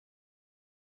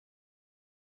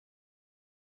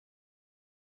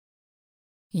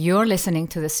You're listening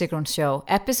to The Sigrun Show,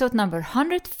 episode number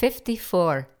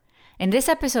 154. In this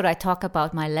episode, I talk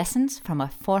about my lessons from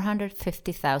a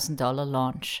 $450,000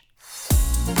 launch.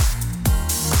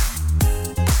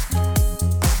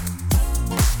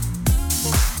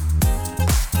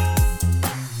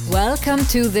 Welcome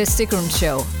to The Sigrun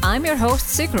Show. I'm your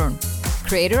host, Sigrun,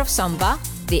 creator of Samba,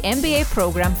 the MBA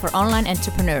program for online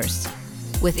entrepreneurs.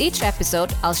 With each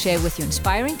episode, I'll share with you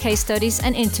inspiring case studies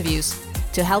and interviews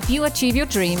to help you achieve your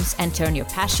dreams and turn your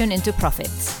passion into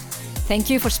profits. Thank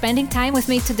you for spending time with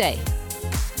me today.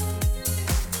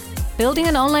 Building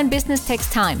an online business takes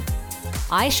time.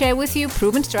 I share with you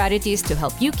proven strategies to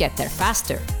help you get there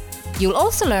faster. You'll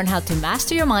also learn how to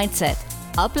master your mindset,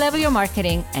 up-level your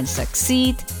marketing, and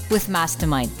succeed with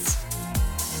masterminds.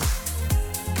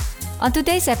 On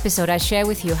today's episode, I share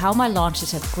with you how my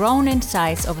launches have grown in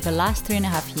size over the last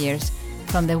 3.5 years,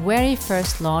 from the very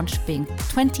first launch being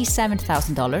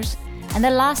 $27,000 and the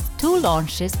last two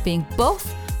launches being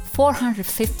both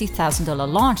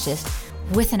 $450,000 launches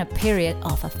within a period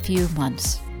of a few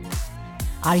months.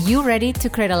 Are you ready to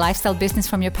create a lifestyle business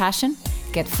from your passion?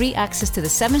 Get free access to the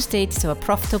 7 stages to a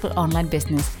profitable online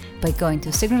business by going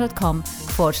to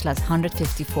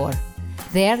sigrun.com/154.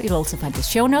 There you'll also find the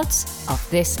show notes of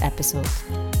this episode.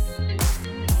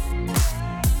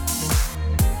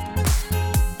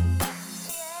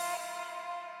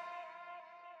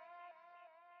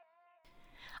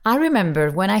 I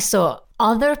remember when I saw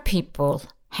other people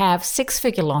have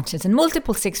 6-figure launches and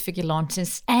multiple 6-figure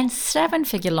launches and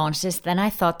 7-figure launches, then I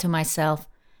thought to myself,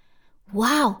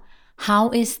 wow,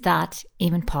 how is that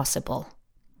even possible?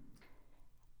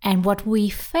 And what we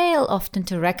fail often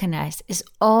to recognize is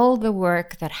all the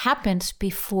work that happens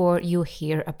before you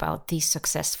hear about these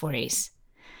success stories.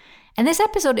 And this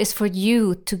episode is for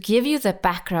you to give you the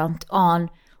background on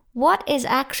what has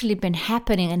actually been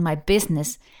happening in my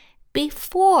business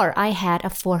before I had a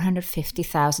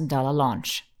 $450,000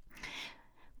 launch.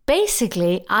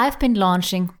 Basically, I've been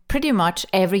launching pretty much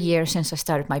every year since I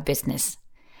started my business.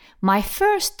 My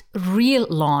first real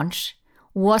launch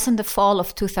was in the fall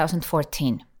of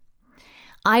 2014.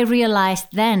 I realized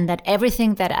then that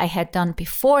everything that I had done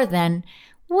before then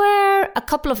were a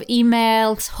couple of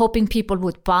emails hoping people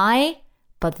would buy,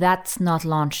 but that's not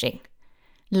launching.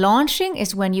 Launching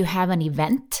is when you have an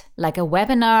event, like a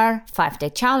webinar,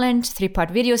 5-day challenge,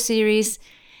 3-part video series,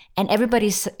 and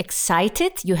everybody's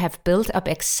excited. You have built up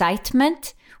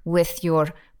excitement with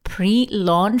your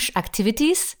pre-launch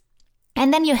activities.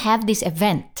 And then you have this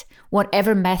event,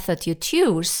 whatever method you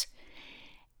choose.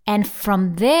 And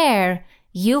from there,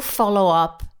 you follow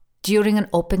up during an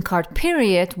open cart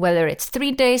period, whether it's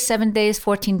 3 days, 7 days,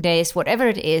 14 days, whatever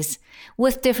it is,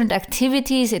 with different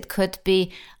activities. It could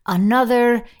be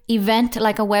another event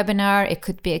like a webinar. It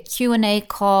could be a Q&A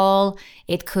call.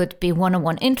 It could be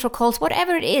one-on-one intro calls,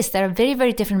 whatever it is. There are very,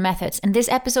 very different methods. And this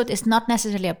episode is not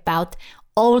necessarily about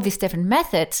all these different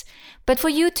methods, but for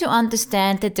you to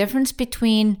understand the difference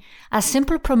between a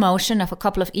simple promotion of a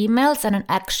couple of emails and an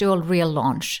actual real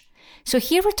launch. So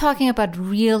here we're talking about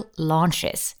real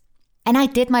launches. And I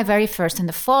did my very first in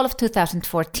the fall of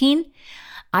 2014.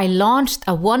 I launched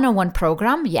a one-on-one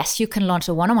program. Yes, you can launch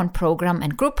a one-on-one program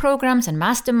and group programs and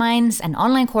masterminds and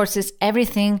online courses,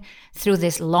 everything through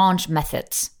these launch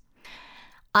methods.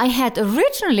 I had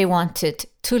originally wanted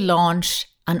to launch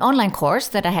an online course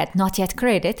that I had not yet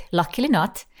created, luckily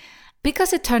not,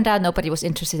 because it turned out nobody was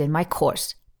interested in my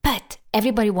course. But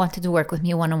everybody wanted to work with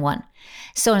me one-on-one.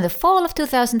 So in the fall of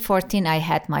 2014, I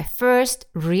had my first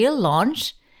real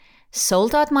launch,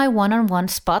 sold out my one-on-one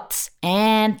spots,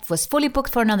 and was fully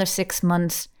booked for another 6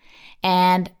 months.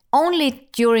 And only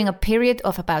during a period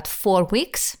of about 4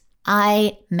 weeks,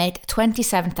 I made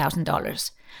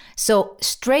 $27,000. So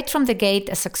straight from the gate,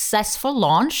 a successful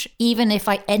launch, even if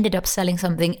I ended up selling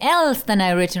something else than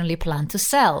I originally planned to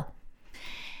sell.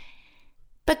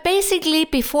 But basically,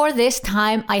 before this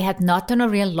time, I had not done a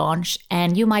real launch,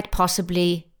 and you might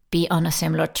possibly be on a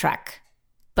similar track.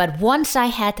 But once I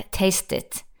had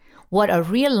tasted what a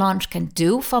real launch can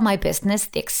do for my business,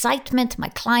 the excitement my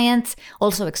clients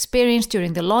also experienced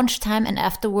during the launch time and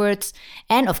afterwards,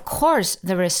 and of course,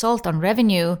 the result on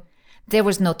revenue, there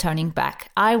was no turning back.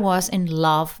 I was in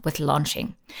love with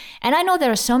launching. And I know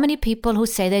there are so many people who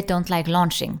say they don't like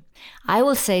launching. I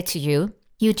will say to you,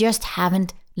 you just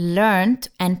haven't learned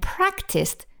and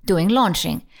practiced doing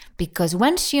launching, because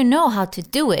once you know how to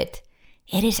do it,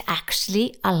 it is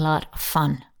actually a lot of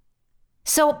fun.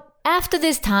 So after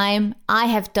this time, I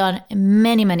have done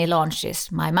many, many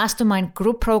launches. My mastermind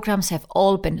group programs have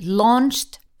all been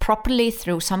launched, properly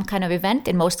through some kind of event,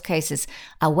 in most cases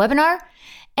a webinar.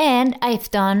 And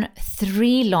I've done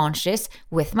 3 launches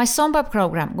with my SUMBA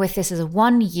program. This is a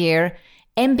 1-year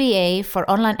MBA for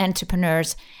online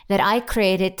entrepreneurs that I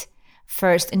created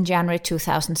first in January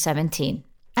 2017.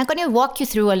 I'm going to walk you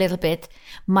through a little bit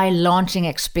my launching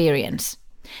experience.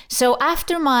 So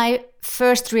after my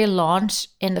first real launch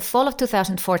in the fall of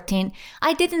 2014,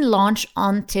 I didn't launch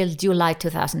until July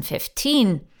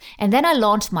 2015. And then I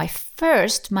launched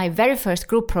my very first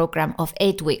group program of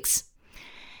 8 weeks.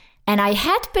 And I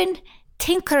had been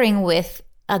tinkering with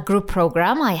a group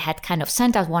program. I had kind of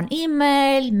sent out one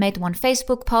email, made one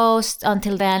Facebook post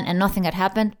until then, and nothing had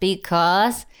happened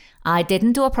because I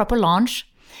didn't do a proper launch.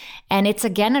 And it's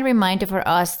again a reminder for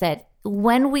us that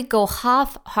when we go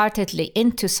half-heartedly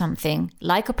into something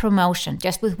like a promotion,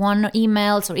 just with 1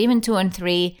 emails or even 2 and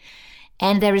 3,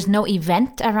 and there is no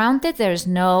event around it, there is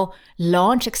no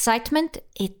launch excitement,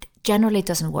 it generally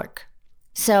doesn't work.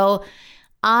 So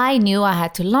I knew I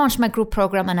had to launch my group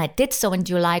program, and I did so in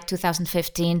July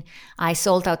 2015. I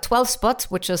sold out 12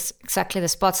 spots, which was exactly the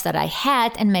spots that I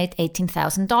had, and made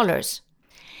 $18,000.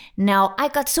 Now, I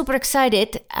got super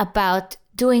excited about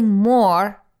doing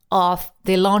more of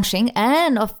the launching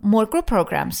and of more group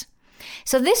programs.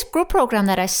 So this group program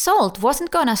that I sold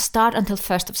wasn't going to start until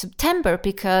 1st of September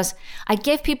because I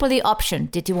gave people the option.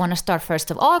 Did you want to start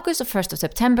 1st of August or 1st of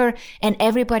September? And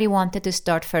everybody wanted to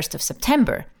start 1st of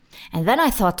September. And then I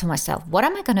thought to myself, what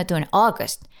am I going to do in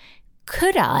August?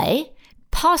 Could I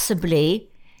possibly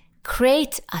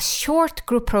create a short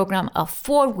group program of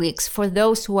 4 weeks for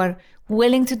those who are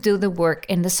willing to do the work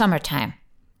in the summertime?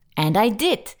 And I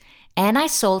did. And I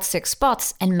sold 6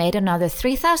 spots and made another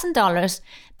 $3,000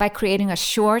 by creating a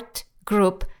short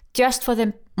group just for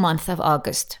the month of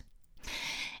August.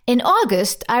 In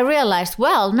August, I realized,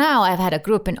 well, now I've had a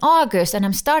group in August and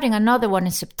I'm starting another one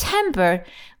in September.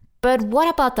 But what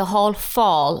about the whole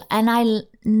fall? And I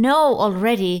know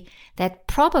already that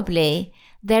probably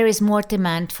there is more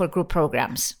demand for group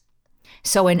programs.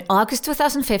 So in August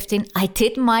 2015, I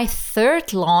did my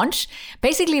 3rd launch.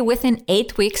 Basically, within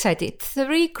 8 weeks, I did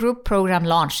 3 group program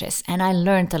launches, and I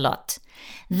learned a lot.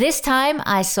 This time,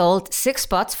 I sold 6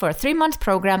 spots for a 3-month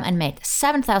program and made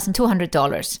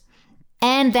 $7,200.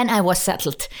 And then I was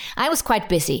settled. I was quite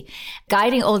busy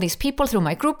guiding all these people through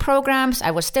my group programs. I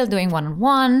was still doing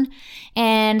one-on-one.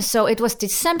 And so it was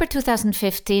December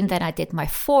 2015 that I did my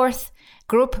 4th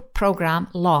group program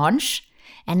launch.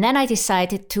 And then I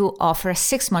decided to offer a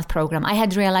 6-month program. I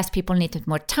had realized people needed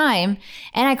more time,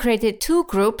 and I created 2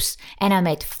 groups, and I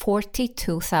made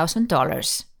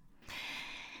 $42,000.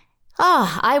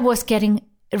 I was getting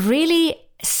really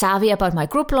savvy about my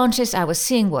group launches. I was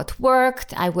seeing what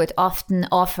worked. I would often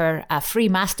offer a free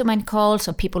mastermind call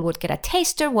so people would get a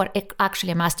taster what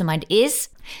actually a mastermind is.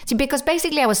 See, because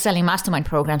basically I was selling mastermind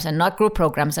programs and not group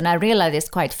programs, and I realized this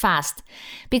quite fast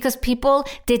because people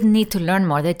didn't need to learn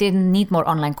more. They didn't need more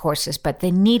online courses, but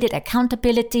they needed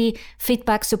accountability,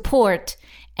 feedback, support,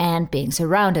 and being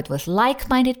surrounded with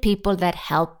like-minded people that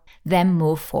help them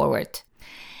move forward.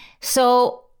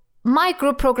 So my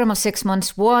group program of 6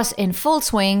 months was in full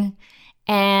swing,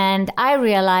 and I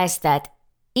realized that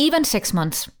even 6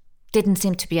 months didn't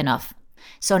seem to be enough.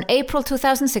 So in April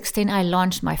 2016, I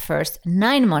launched my first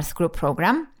 9-month group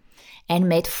program and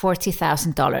made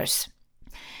 $40,000.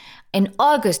 In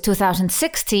August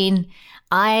 2016,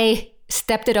 I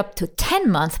stepped it up to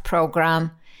 10-month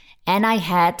program, and I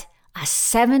had a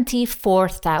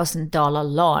 $74,000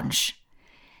 launch.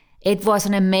 It was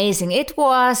it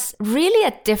was really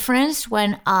a difference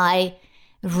when I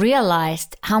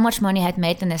realized how much money I had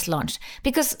made in this launch.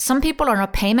 Because some people are on a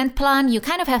payment plan, you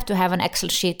kind of have to have an Excel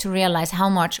sheet to realize how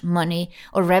much money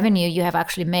or revenue you have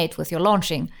actually made with your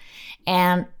launching.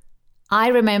 And I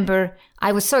remember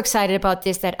I was so excited about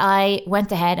this that I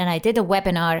went ahead and I did a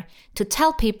webinar to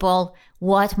tell people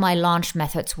what my launch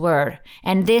methods were.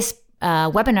 And this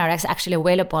webinar is actually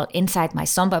available inside my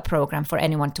SUMBA program for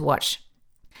anyone to watch.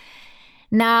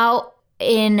 Now,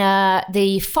 in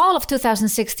the fall of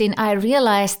 2016, I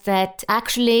realized that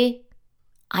actually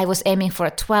I was aiming for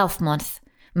a 12-month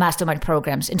mastermind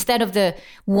programs. Instead of the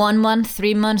 1 month,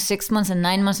 3 months, 6 months, and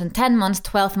 9 months, and 10 months,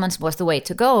 12 months was the way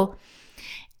to go.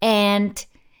 And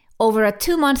over a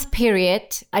 2-month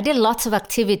period, I did lots of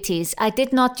activities. I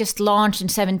did not just launch in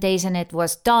 7 days and it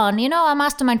was done. You know, a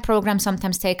mastermind program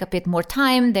sometimes take a bit more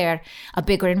time. They're a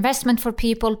bigger investment for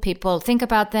people. People think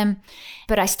about them.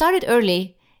 But I started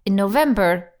early in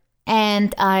November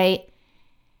and I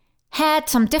had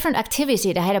some different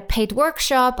activities. I had a paid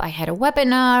workshop, I had a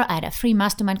webinar, I had a free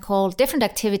mastermind call, different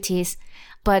activities.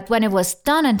 But when it was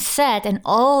done and said and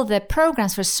all the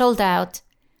programs were sold out,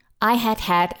 I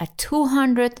had a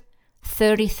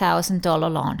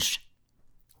 $230,000 launch.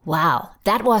 Wow,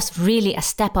 that was really a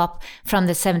step up from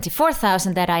the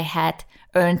 $74,000 that I had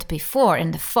earned before in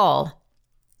the fall.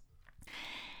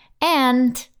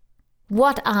 And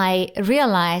what I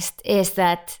realized is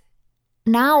that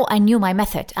now I knew my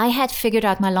method. I had figured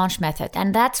out my launch method,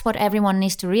 and that's what everyone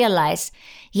needs to realize.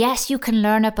 Yes, you can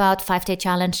learn about 5-day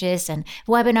challenges and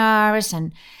webinars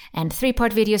and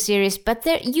 3-part video series, but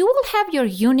you will have your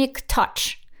unique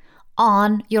touch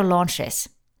on your launches.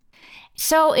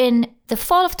 So in the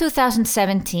fall of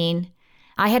 2017,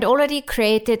 I had already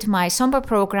created my SUMBA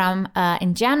program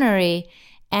in January,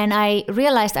 and I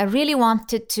realized I really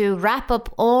wanted to wrap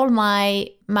up all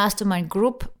my mastermind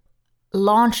group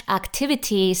launch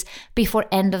activities before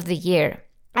end of the year.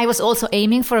 I was also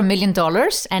aiming for $1 million.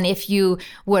 And if you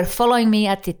were following me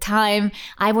at the time,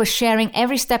 I was sharing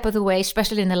every step of the way,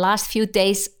 especially in the last few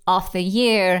days of the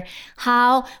year,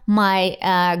 how my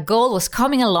goal was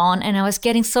coming along and I was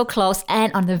getting so close.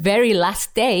 And on the very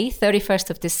last day, 31st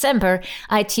of December,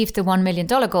 I achieved the $1 million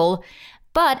goal.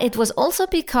 But it was also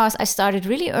because I started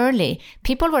really early.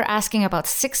 People were asking about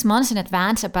 6 months in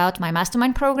advance about my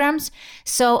mastermind programs.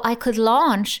 So I could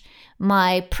launch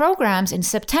my programs in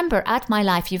September at my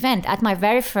live event, at my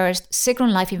very first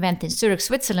Sigrun live event in Zurich,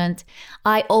 Switzerland.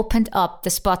 I opened up the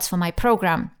spots for my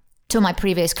program to my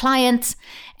previous clients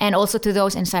and also to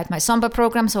those inside my SUMBA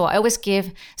program. So I always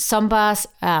give SUMBA's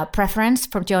preference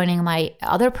for joining my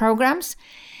other programs.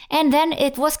 And then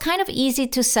it was kind of easy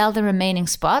to sell the remaining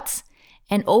spots.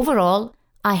 And overall,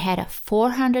 I had a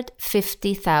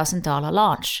 $450,000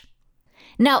 launch.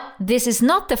 Now, this is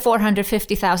not the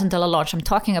 $450,000 launch I'm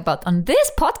talking about on this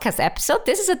podcast episode.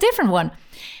 This is a different one.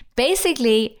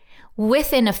 Basically,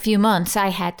 within a few months, I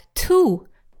had 2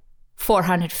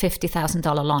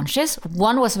 $450,000 launches.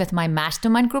 One was with my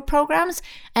mastermind group programs,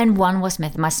 and one was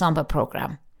with my SUMBA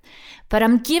program. But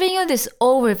I'm giving you this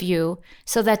overview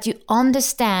so that you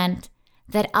understand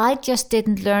that I just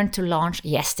didn't learn to launch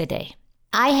yesterday.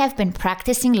 I have been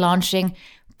practicing launching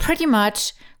pretty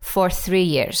much for 3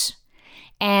 years.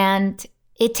 And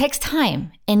it takes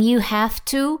time. And you have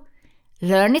to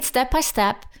learn it step by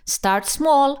step, start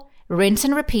small, rinse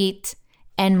and repeat,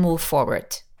 and move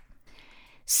forward.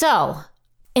 So,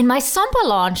 in my SUMBA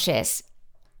launches,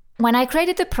 when I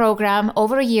created the program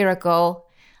over a year ago,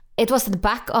 it was the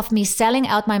back of me selling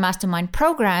out my mastermind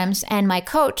programs, and my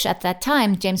coach at that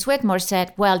time, James Whitmore,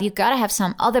 said, well, you gotta have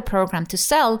some other program to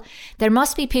sell. There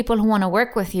must be people who want to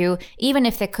work with you, even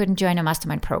if they couldn't join a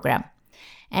mastermind program.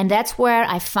 And that's where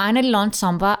I finally launched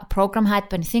SUMBA, a program I had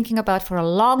been thinking about for a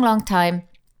long, long time,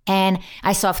 and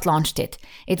I soft launched it.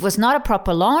 It was not a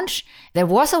proper launch. There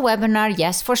was a webinar,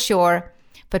 yes, for sure,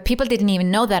 but people didn't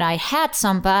even know that I had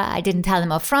SUMBA. I didn't tell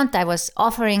them up front I was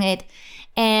offering it.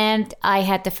 And I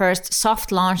had the first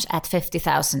soft launch at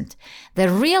 50,000. The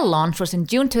real launch was in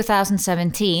June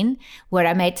 2017, where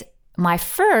I made my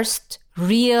first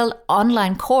real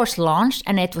online course launch,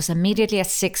 and it was immediately a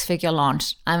 6-figure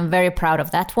launch. I'm very proud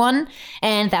of that one.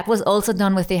 And that was also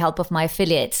done with the help of my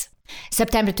affiliates.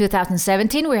 September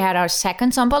 2017, we had our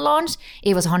second SUMBA launch.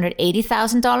 It was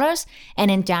 $180,000. And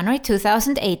in January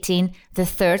 2018, the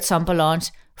third SUMBA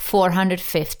launch,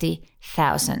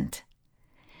 $450,000.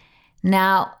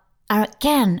 Now,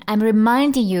 again, I'm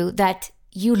reminding you that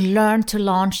you learn to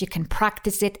launch, you can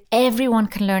practice it, everyone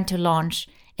can learn to launch,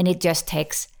 and it just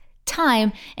takes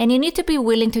time, and you need to be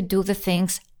willing to do the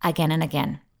things again and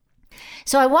again.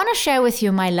 So I want to share with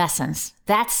you my lessons.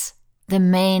 That's the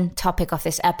main topic of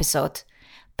this episode.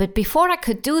 But before I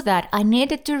could do that, I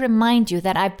needed to remind you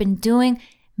that I've been doing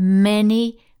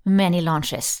many, many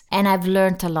launches, and I've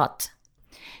learned a lot.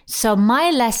 So my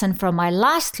lesson from my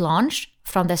last launch,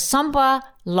 from the SUMBA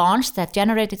launch that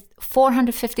generated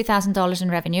 $450,000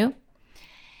 in revenue,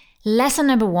 lesson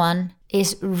number 1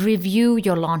 is review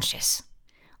your launches.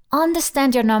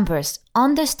 Understand your numbers,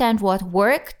 understand what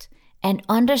worked, and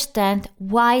understand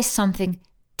why something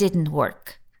didn't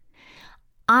work.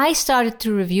 I started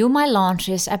to review my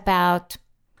launches about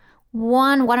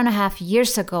 1.5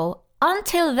 years ago.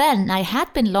 Until then, I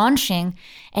had been launching,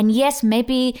 and yes,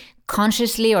 maybe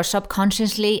consciously or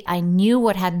subconsciously, I knew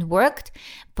what hadn't worked,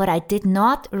 but I did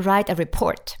not write a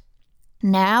report.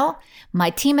 Now, my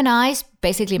team and I,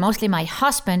 basically mostly my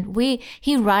husband,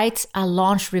 he writes a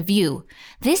launch review.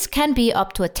 This can be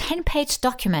up to a 10-page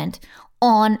document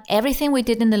on everything we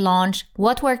did in the launch,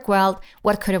 what worked well,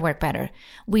 what could have worked better.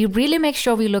 We really make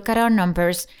sure we look at our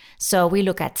numbers. So we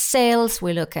look at sales,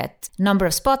 we look at number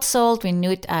of spots sold, we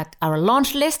look at our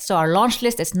launch list. So our launch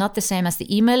list is not the same as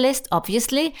the email list,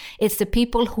 obviously. It's the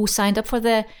people who signed up for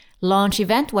the launch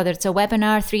event, whether it's a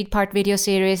webinar, 3-part video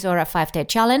series, or a 5-day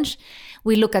challenge.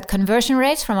 We look at conversion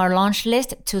rates from our launch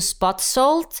list to spots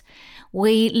sold.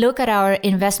 We look at our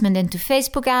investment into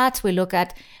Facebook ads. We look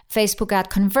at Facebook ad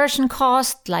conversion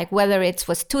cost, like whether it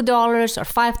was $2 or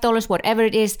 $5, whatever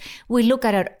it is. We look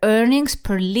at our earnings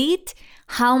per lead.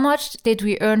 How much did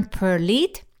we earn per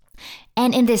lead?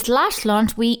 And in this last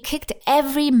launch, we kicked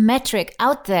every metric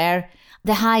out there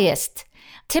the highest.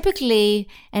 Typically,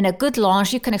 in a good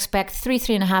launch, you can expect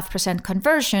 3.5%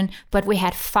 conversion, but we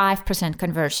had 5%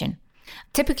 conversion.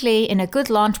 Typically, in a good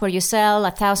launch where you sell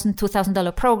a $1,000,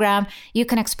 $2,000 program, you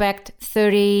can expect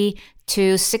 $30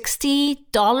 to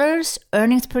 $60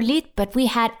 earnings per lead, but we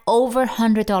had over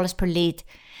 $100 per lead.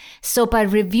 So by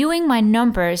reviewing my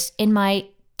numbers in my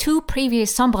 2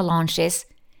 previous Sombra launches,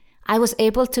 I was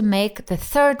able to make the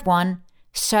third one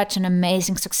such an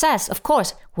amazing success. Of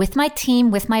course, with my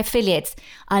team, with my affiliates.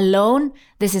 Alone,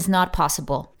 this is not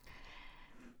possible.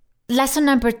 Lesson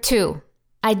number 2.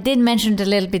 I did mention it a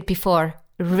little bit before.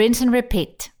 Rinse and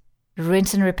repeat.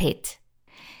 Rinse and repeat.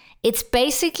 It's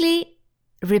basically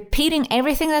repeating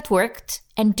everything that worked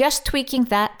and just tweaking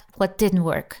what didn't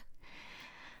work.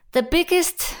 The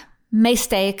biggest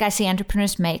mistake I see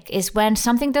entrepreneurs make is when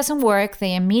something doesn't work,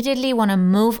 they immediately want to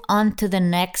move on to the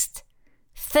next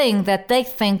thing that they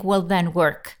think will then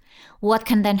work. What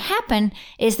can then happen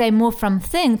is they move from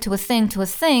thing to a thing to a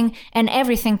thing, and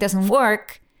everything doesn't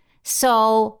work.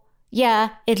 So yeah,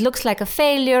 it looks like a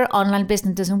failure. Online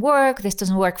business doesn't work. This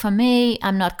doesn't work for me.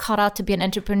 I'm not cut out to be an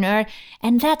entrepreneur.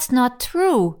 And that's not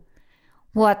true.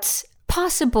 What's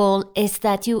possible is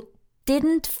that you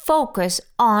didn't focus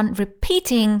on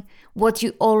repeating what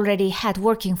you already had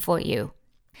working for you.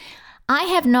 I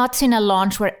have not seen a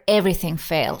launch where everything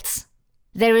fails.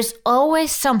 There is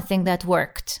always something that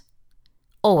worked.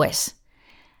 Always.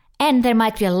 And there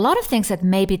might be a lot of things that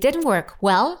maybe didn't work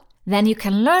well. Then you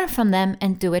can learn from them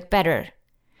and do it better.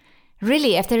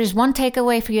 Really, if there is one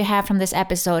takeaway for you have from this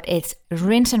episode, it's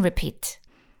rinse and repeat.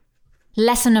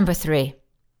 Lesson number 3.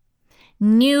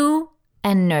 New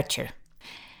and nurture.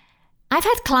 I've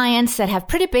had clients that have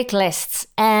pretty big lists,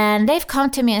 and they've come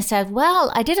to me and said,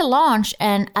 well, I did a launch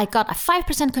and I got a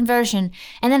 5% conversion,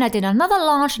 and then I did another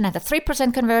launch and I had a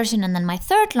 3% conversion, and then my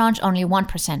third launch only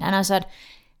 1%. And I said,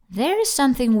 there is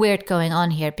something weird going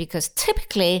on here, because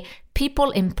typically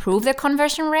people improve their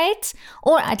conversion rates,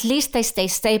 or at least they stay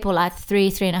stable at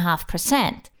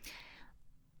 3.5%.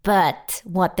 But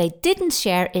what they didn't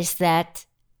share is that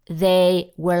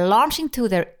they were launching to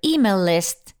their email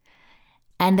list,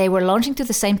 and they were launching to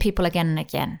the same people again and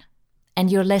again.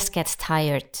 And your list gets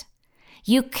tired.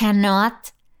 You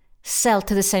cannot sell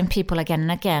to the same people again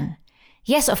and again.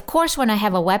 Yes, of course, when I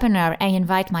have a webinar, I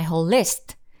invite my whole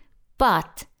list.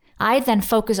 But I then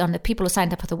focus on the people who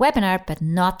signed up for the webinar, but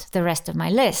not the rest of my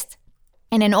list.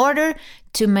 And in order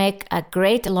to make a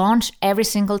great launch every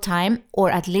single time,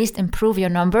 or at least improve your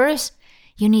numbers,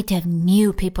 you need to have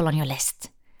new people on your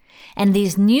list. And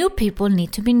these new people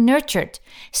need to be nurtured.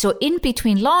 So in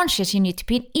between launches, you need to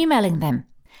be emailing them.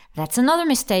 That's another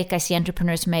mistake I see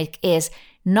entrepreneurs make, is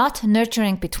not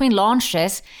nurturing between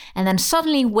launches and then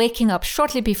suddenly waking up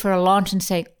shortly before a launch and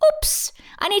saying, oops,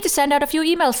 I need to send out a few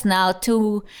emails now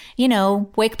to,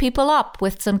 wake people up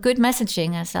with some good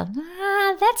messaging. I said,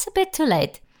 that's a bit too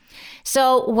late.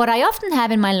 So what I often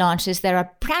have in my launches, there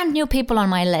are brand new people on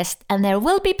my list, and there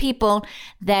will be people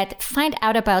that find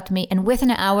out about me and within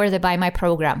an hour they buy my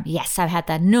program. Yes, I've had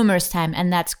that numerous times,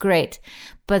 and that's great.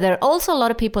 But there are also a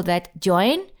lot of people that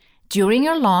join during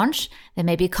your launch. They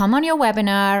maybe come on your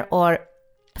webinar or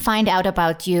find out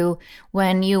about you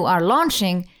when you are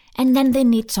launching, and then they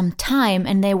need some time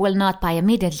and they will not buy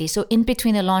immediately. So in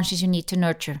between the launches, you need to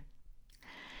nurture.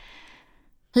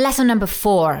 Lesson number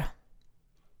 4.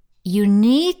 You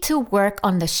need to work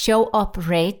on the show-up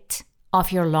rate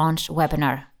of your launch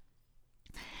webinar.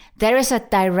 There is a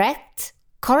direct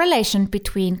correlation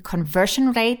between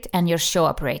conversion rate and your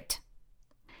show-up rate.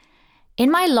 In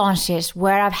my launches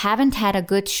where I haven't had a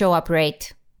good show-up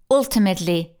rate,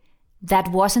 ultimately,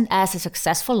 that wasn't as a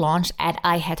successful launch as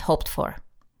I had hoped for.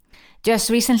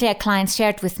 Just recently, a client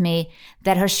shared with me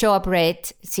that her show-up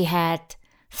rate, she had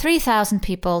 3,000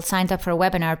 people signed up for a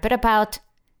webinar, but about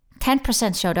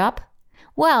 10% showed up.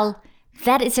 Well,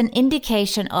 that is an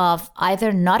indication of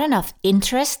either not enough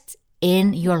interest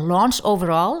in your launch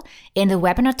overall, in the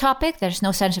webinar topic. There's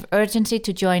no sense of urgency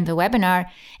to join the webinar,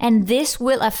 and this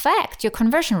will affect your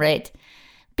conversion rate,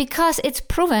 because it's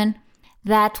proven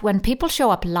that when people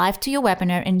show up live to your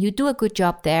webinar and you do a good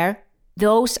job there,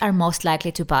 those are most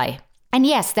likely to buy. And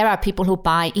yes, there are people who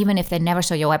buy even if they never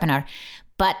saw your webinar,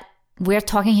 but we're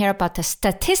talking here about the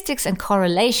statistics and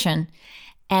correlation.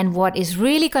 And what is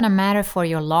really going to matter for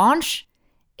your launch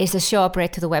is the show up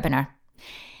rate to the webinar.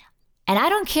 And I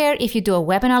don't care if you do a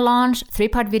webinar launch,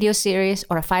 3-part video series,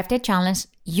 or a 5-day challenge,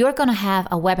 you're going to have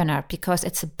a webinar because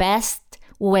it's the best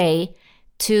way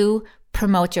to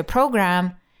promote your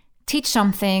program, teach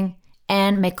something,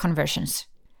 and make conversions.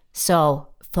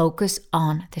 So focus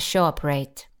on the show up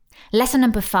rate. Lesson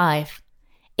number 5,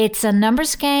 it's a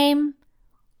numbers game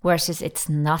versus it's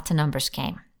not a numbers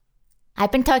game.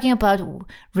 I've been talking about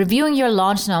reviewing your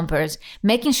launch numbers,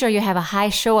 making sure you have a high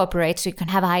show up rate so you can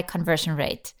have a high conversion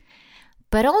rate.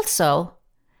 But also,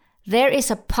 there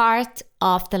is a part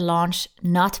of the launch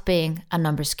not being a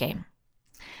numbers game.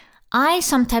 I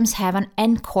sometimes have an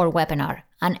encore webinar.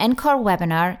 An encore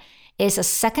webinar is a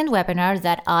second webinar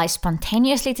that I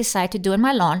spontaneously decide to do in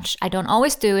my launch. I don't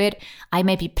always do it. I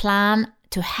maybe plan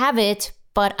to have it,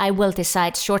 but I will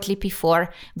decide shortly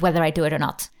before whether I do it or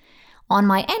not. On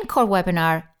my encore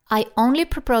webinar, I only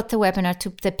promote the webinar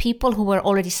to the people who were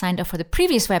already signed up for the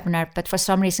previous webinar, but for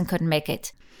some reason couldn't make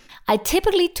it. I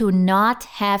typically do not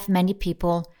have many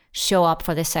people show up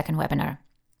for the second webinar.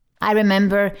 I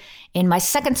remember in my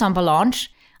second Zomba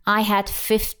launch, I had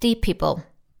 50 people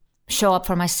show up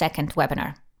for my second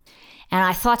webinar. And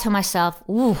I thought to myself,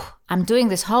 ooh, I'm doing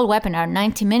this whole webinar,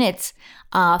 90 minutes,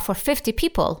 for 50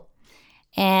 people.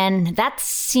 And that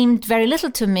seemed very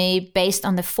little to me based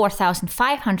on the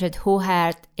 4,500 who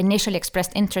had initially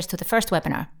expressed interest to the first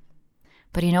webinar.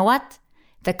 But you know what?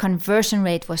 The conversion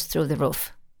rate was through the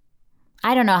roof.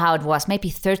 I don't know how it was, maybe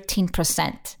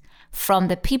 13% from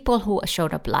the people who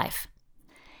showed up live.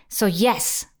 So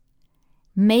yes,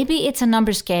 maybe it's a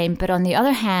numbers game, but on the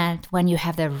other hand, when you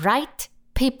have the right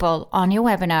people on your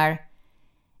webinar,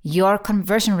 your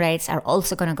conversion rates are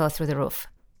also going to go through the roof.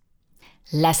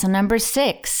 Lesson number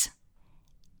 6.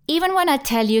 Even when I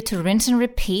tell you to rinse and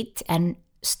repeat and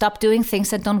stop doing things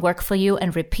that don't work for you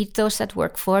and repeat those that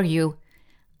work for you,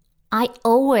 I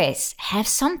always have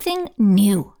something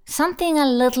new, something a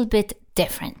little bit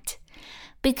different.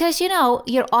 Because,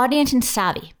 your audience is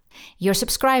savvy. Your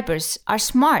subscribers are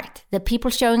smart. The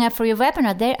people showing up for your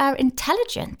webinar, they are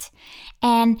intelligent.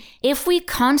 And if we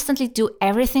constantly do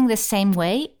everything the same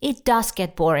way, it does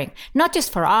get boring. Not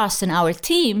just for us and our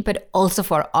team, but also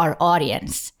for our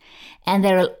audience. And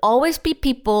there will always be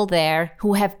people there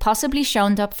who have possibly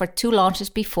shown up for 2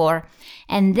 launches before.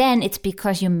 And then it's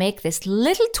because you make this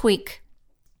little tweak.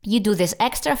 You do this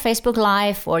extra Facebook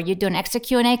Live, or you do an extra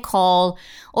Q&A call,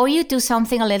 or you do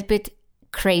something a little bit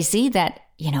crazy that,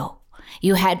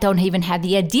 you don't even have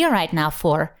the idea right now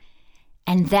for.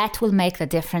 And that will make the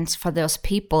difference for those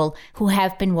people who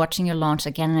have been watching your launch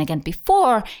again and again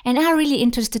before and are really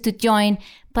interested to join,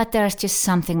 but there's just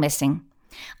something missing.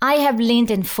 I have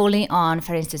leaned in fully on,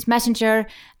 for instance, Messenger.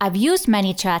 I've used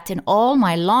ManyChat in all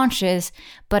my launches,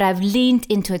 but I've leaned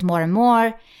into it more and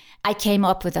more. I came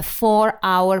up with a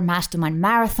 4-hour mastermind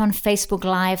marathon Facebook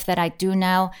Live that I do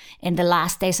now in the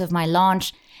last days of my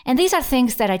launch. And these are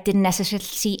things that I didn't necessarily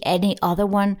see any other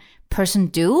one person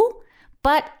do.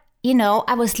 But,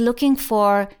 I was looking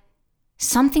for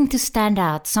something to stand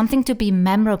out, something to be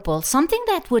memorable, something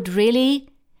that would really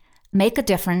make a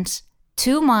difference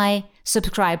to my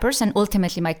subscribers and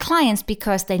ultimately my clients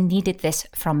because they needed this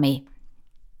from me.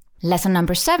 Lesson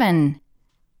number 7.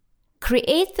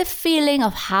 Create the feeling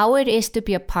of how it is to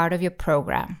be a part of your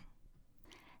program.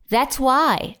 That's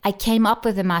why I came up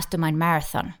with the Mastermind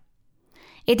Marathon.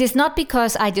 It is not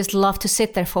because I just love to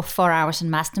sit there for 4 hours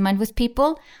and mastermind with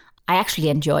people. I actually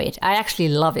enjoy it. I actually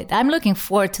love it. I'm looking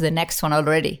forward to the next one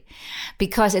already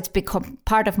because it's become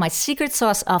part of my secret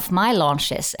sauce of my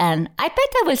launches. And I bet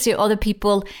I will see other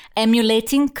people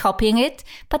emulating, copying it,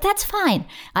 but that's fine.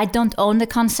 I don't own the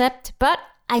concept, but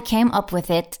I came up with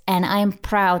it and I'm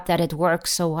proud that it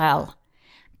works so well.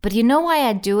 But you know why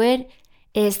I do it?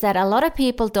 Is that a lot of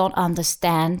people don't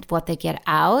understand what they get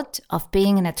out of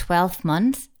being in a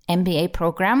 12-month MBA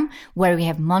program where we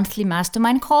have monthly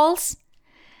mastermind calls.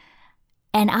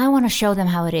 And I want to show them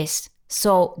how it is.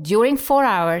 So during 4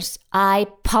 hours, I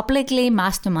publicly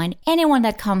mastermind anyone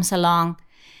that comes along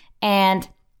and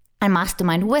I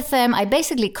mastermind with them. I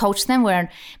basically coach them where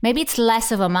maybe it's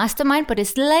less of a mastermind, but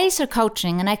it's laser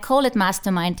coaching. And I call it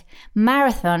Mastermind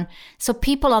Marathon. So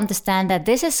people understand that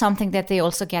this is something that they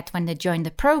also get when they join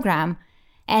the program.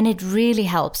 And it really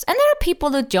helps. And there are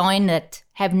people who join that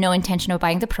have no intention of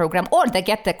buying the program, or they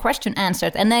get the question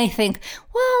answered and they think,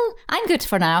 well, I'm good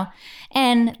for now.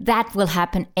 And that will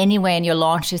happen anyway in your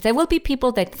launches. There will be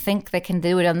people that think they can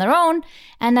do it on their own.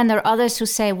 And then there are others who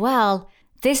say, well,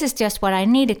 this is just what I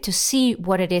needed to see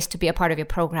what it is to be a part of your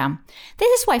program.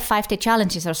 This is why 5-day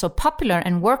challenges are so popular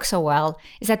and work so well,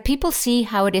 is that people see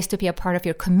how it is to be a part of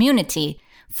your community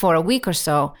for a week or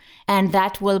so, and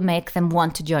that will make them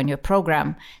want to join your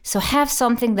program. So have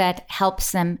something that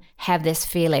helps them have this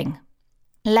feeling.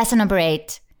 Lesson number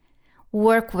 8,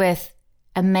 work with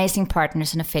amazing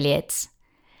partners and affiliates.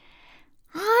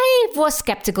 I was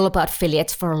skeptical about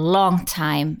affiliates for a long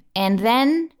time. And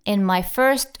then in my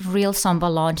first real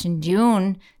Somba launch in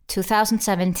June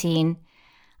 2017,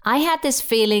 I had this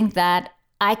feeling that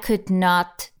I could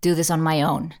not do this on my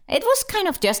own. It was kind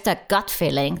of just a gut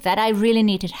feeling that I really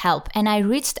needed help. And I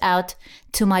reached out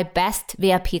to my best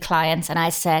VIP clients and I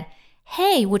said,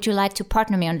 hey, would you like to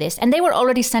partner me on this? And they were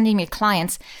already sending me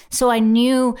clients. So I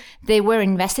knew they were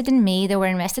invested in me. They were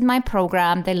invested in my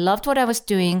program. They loved what I was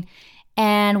doing.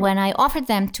 And when I offered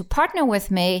them to partner with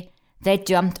me, they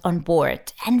jumped on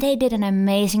board and they did an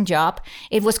amazing job.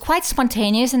 It was quite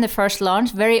spontaneous in the first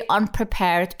launch, very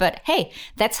unprepared, but hey,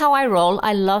 that's how I roll.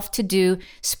 I love to do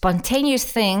spontaneous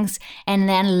things and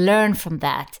then learn from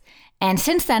that. And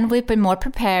since then, we've been more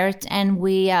prepared and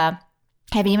we have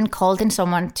even called in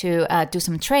someone to do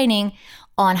some training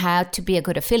on how to be a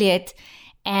good affiliate.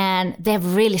 And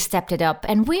they've really stepped it up.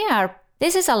 And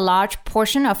this is a large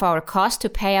portion of our cost to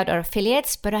pay out our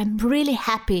affiliates, but I'm really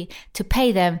happy to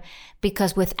pay them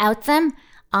because without them,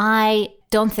 I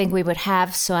don't think we would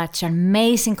have such an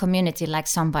amazing community like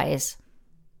Somba is.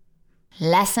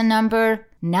 Lesson number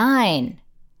 9,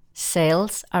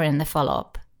 sales are in the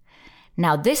follow-up.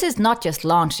 Now, this is not just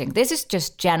launching. This is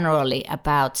just generally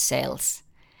about sales.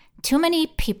 Too many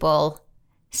people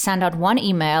send out one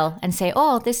email and say,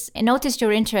 oh, I noticed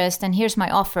your interest and here's my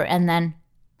offer, and then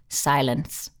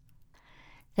silence.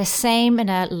 The same in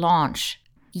a launch.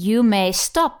 You may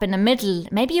stop in the middle.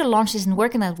 Maybe your launch isn't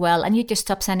working that well and you just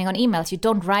stop sending on emails. You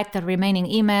don't write the remaining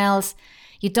emails.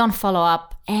 You don't follow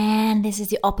up. And this is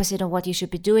the opposite of what you should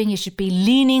be doing. You should be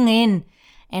leaning in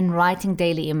and writing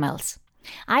daily emails.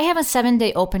 I have a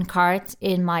 7-day open card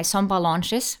in my Somba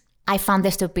launches. I found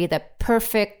this to be the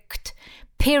perfect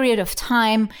period of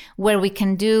time where we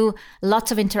can do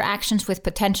lots of interactions with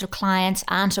potential clients,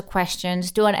 answer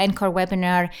questions, do an encore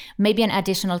webinar, maybe an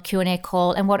additional Q&A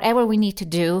call, and whatever we need to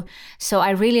do. So I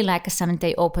really like a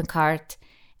 7-day open card.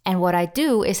 And what I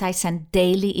do is I send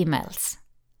daily emails.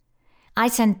 I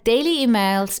send daily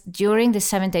emails during the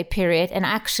 7-day period, and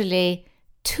actually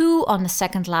 2 on the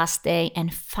second last day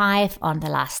and 5 on the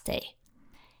last day.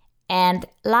 And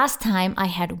last time I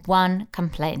had 1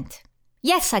 complaint.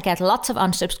 Yes, I get lots of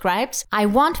unsubscribes. I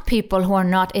want people who are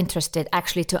not interested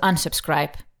actually to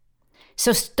unsubscribe.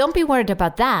 So don't be worried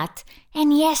about that.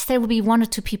 And yes, there will be 1 or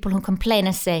 2 people who complain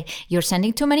and say, you're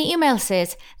sending too many emails,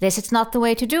 sis. This is not the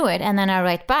way to do it. And then I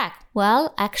write back,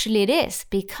 well, actually it is,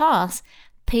 because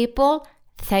people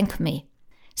thank me.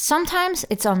 Sometimes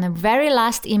it's on the very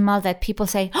last email that people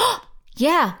say, oh,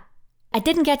 yeah, I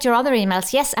didn't get your other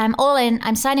emails. Yes, I'm all in.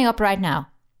 I'm signing up right now.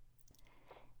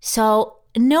 So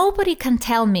nobody can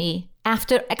tell me,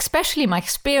 after especially my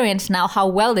experience now, how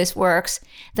well this works,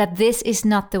 that this is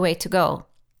not the way to go.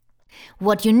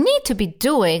 What you need to be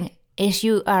doing is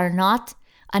you are not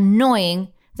annoying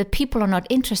the people who are not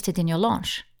interested in your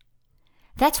launch.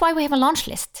 That's why we have a launch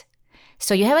list.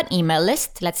 So you have an email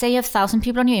list. Let's say you have 1,000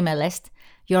 people on your email list.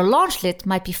 Your launch list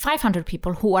might be 500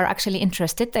 people who are actually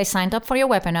interested. They signed up for your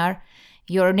webinar,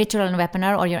 your natural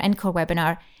webinar or your encore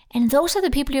webinar. And those are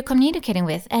the people you're communicating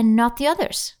with and not the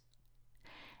others.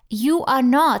 You are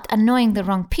not annoying the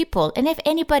wrong people. And if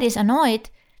anybody is annoyed,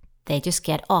 they just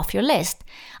get off your list.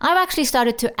 I've actually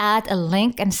started to add a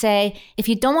link and say, if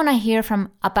you don't want to hear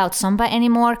about Somba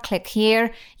anymore, click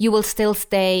here. You will still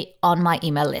stay on my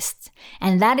email list.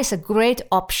 And that is a great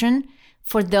option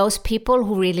for those people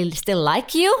who really still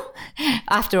like you.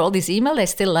 After all these emails, they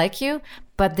still like you,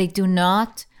 but they do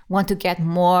not want to get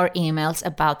more emails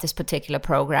about this particular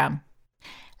program.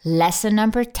 Lesson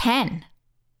number 10.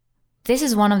 This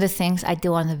is one of the things I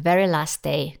do on the very last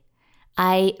day.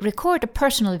 I record a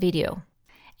personal video,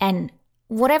 and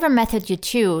whatever method you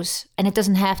choose, and it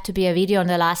doesn't have to be a video on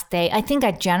the last day. I think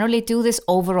I generally do this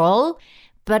overall,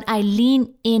 but I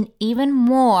lean in even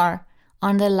more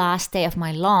on the last day of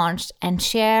my launch and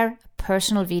share a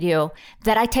personal video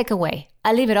that I take away.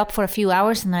 I leave it up for a few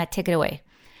hours and then I take it away.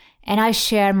 And I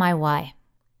share my why.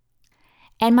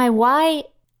 And my why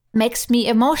makes me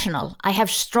emotional. I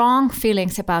have strong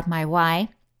feelings about my why.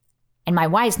 And my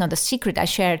why is not a secret. I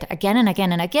share it again and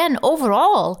again and again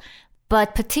overall.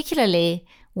 But particularly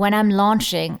when I'm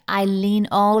launching, I lean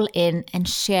all in and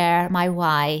share my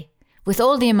why with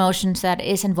all the emotions that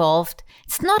is involved.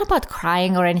 It's not about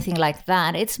crying or anything like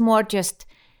that. It's more just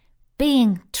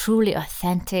being truly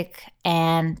authentic.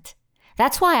 And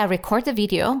that's why I record the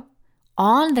video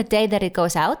on the day that it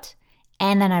goes out,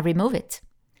 and then I remove it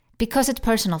because it's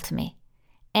personal to me.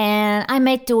 And I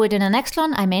may do it in the next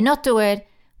one, I may not do it,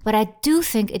 but I do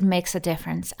think it makes a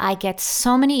difference. I get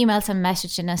so many emails and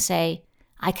messages and I say,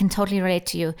 I can totally relate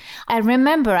to you. I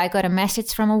remember I got a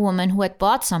message from a woman who had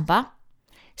bought Zumba.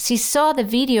 She saw the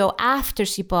video after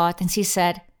she bought and she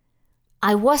said,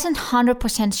 I wasn't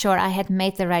 100% sure I had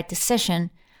made the right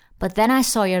decision, but then I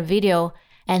saw your video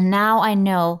and now I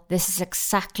know this is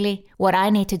exactly what I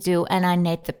need to do and I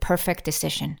made the perfect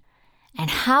decision.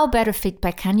 And how better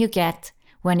feedback can you get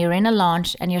when you're in a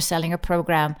launch and you're selling a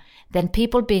program than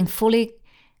people being fully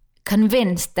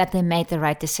convinced that they made the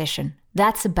right decision?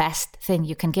 That's the best thing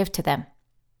you can give to them.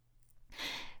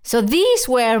 So these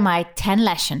were my 10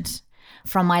 lessons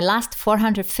from my last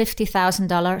 $450,000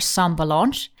 Zumba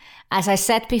launch. As I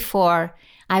said before,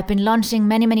 I've been launching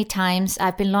many, many times.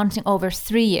 I've been launching over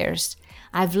 3 years.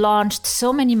 I've launched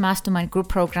so many mastermind group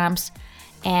programs.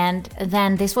 And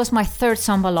then this was my third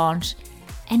Zumba launch.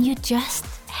 And you just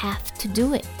have to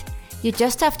do it. You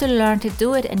just have to learn to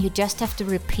do it and you just have to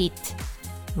repeat.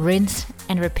 Rinse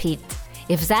and repeat.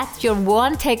 If that's your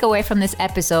one takeaway from this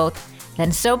episode,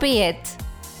 then so be it.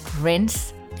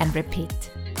 Rinse and repeat.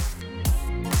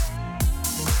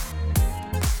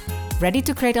 Ready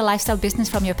to create a lifestyle business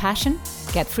from your passion?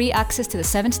 Get free access to the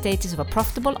 7 stages of a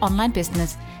profitable online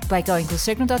business by going to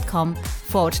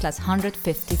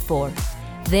sigrun.com/154.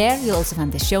 There you'll also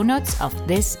find the show notes of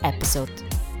this episode.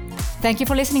 Thank you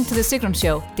for listening to The Sigrun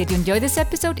Show. Did you enjoy this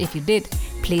episode? If you did,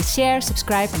 please share,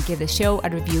 subscribe, and give the show a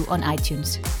review on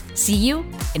iTunes. See you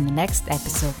in the next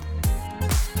episode.